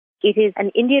It is an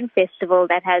Indian festival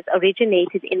that has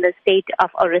originated in the state of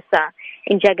Orissa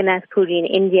in Jagannath Puri in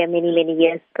India many, many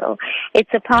years ago. It's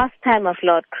a pastime of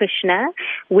Lord Krishna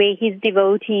where his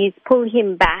devotees pull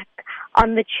him back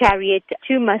on the chariot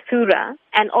to Mathura,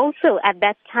 and also at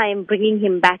that time bringing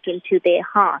him back into their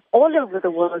heart. All over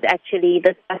the world, actually,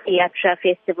 the Rath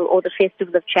Festival or the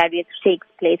Festival of Chariots takes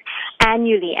place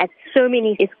annually at so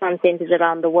many ISKON centers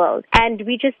around the world. And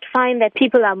we just find that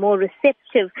people are more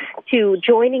receptive to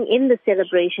joining in the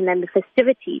celebration and the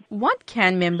festivities. What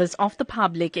can members of the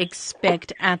public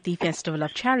expect at the Festival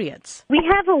of Chariots? We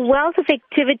have a wealth of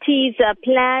activities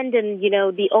planned, and,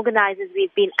 the organizers,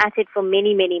 we've been at it for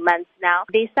many, many months now.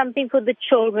 There's something for the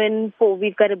children.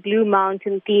 We've got a Blue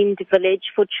Mountain themed village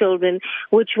for children,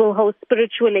 which will host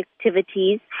spiritual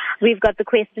activities. We've got the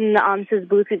question and answers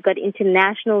booth. We've got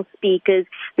international speakers.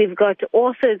 We've got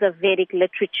authors of Vedic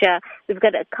literature. We've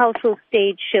got a cultural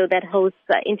stage show that hosts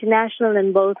international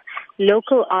and both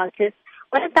local artists.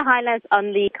 One of the highlights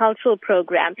on the cultural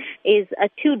program is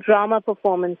 2 drama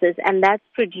performances, and that's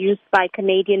produced by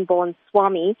Canadian-born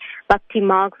Swami, Bhakti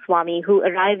Marg Swami, who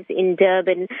arrives in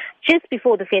Durban just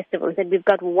before the festival. And we've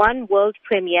got one world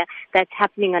premiere that's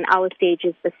happening on our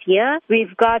stages this year.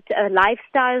 We've got a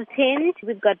lifestyle tent.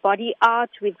 We've got body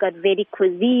art. We've got Vedic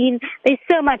cuisine. There's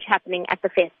so much happening at the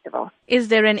festival. Is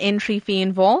there an entry fee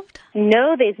involved?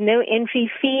 No, there's no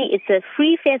entry fee. It's a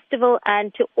free festival,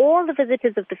 and to all the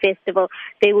visitors of the festival,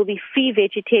 there will be free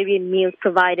vegetarian meals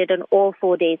provided on all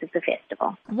 4 days of the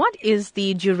festival. What is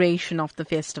the duration of the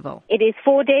festival? It is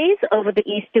 4 days over the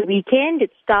Easter weekend.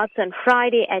 It starts on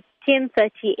Friday at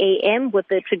 10:30 a.m. with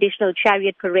the traditional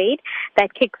chariot parade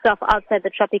that kicks off outside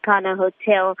the Tropicana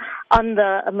Hotel on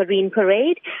the Marine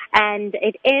Parade. And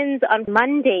it ends on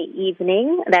Monday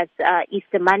evening, that's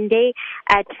Easter Monday,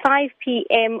 at 5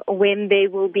 p.m. when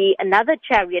there will be another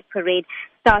chariot parade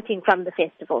starting from the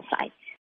festival site.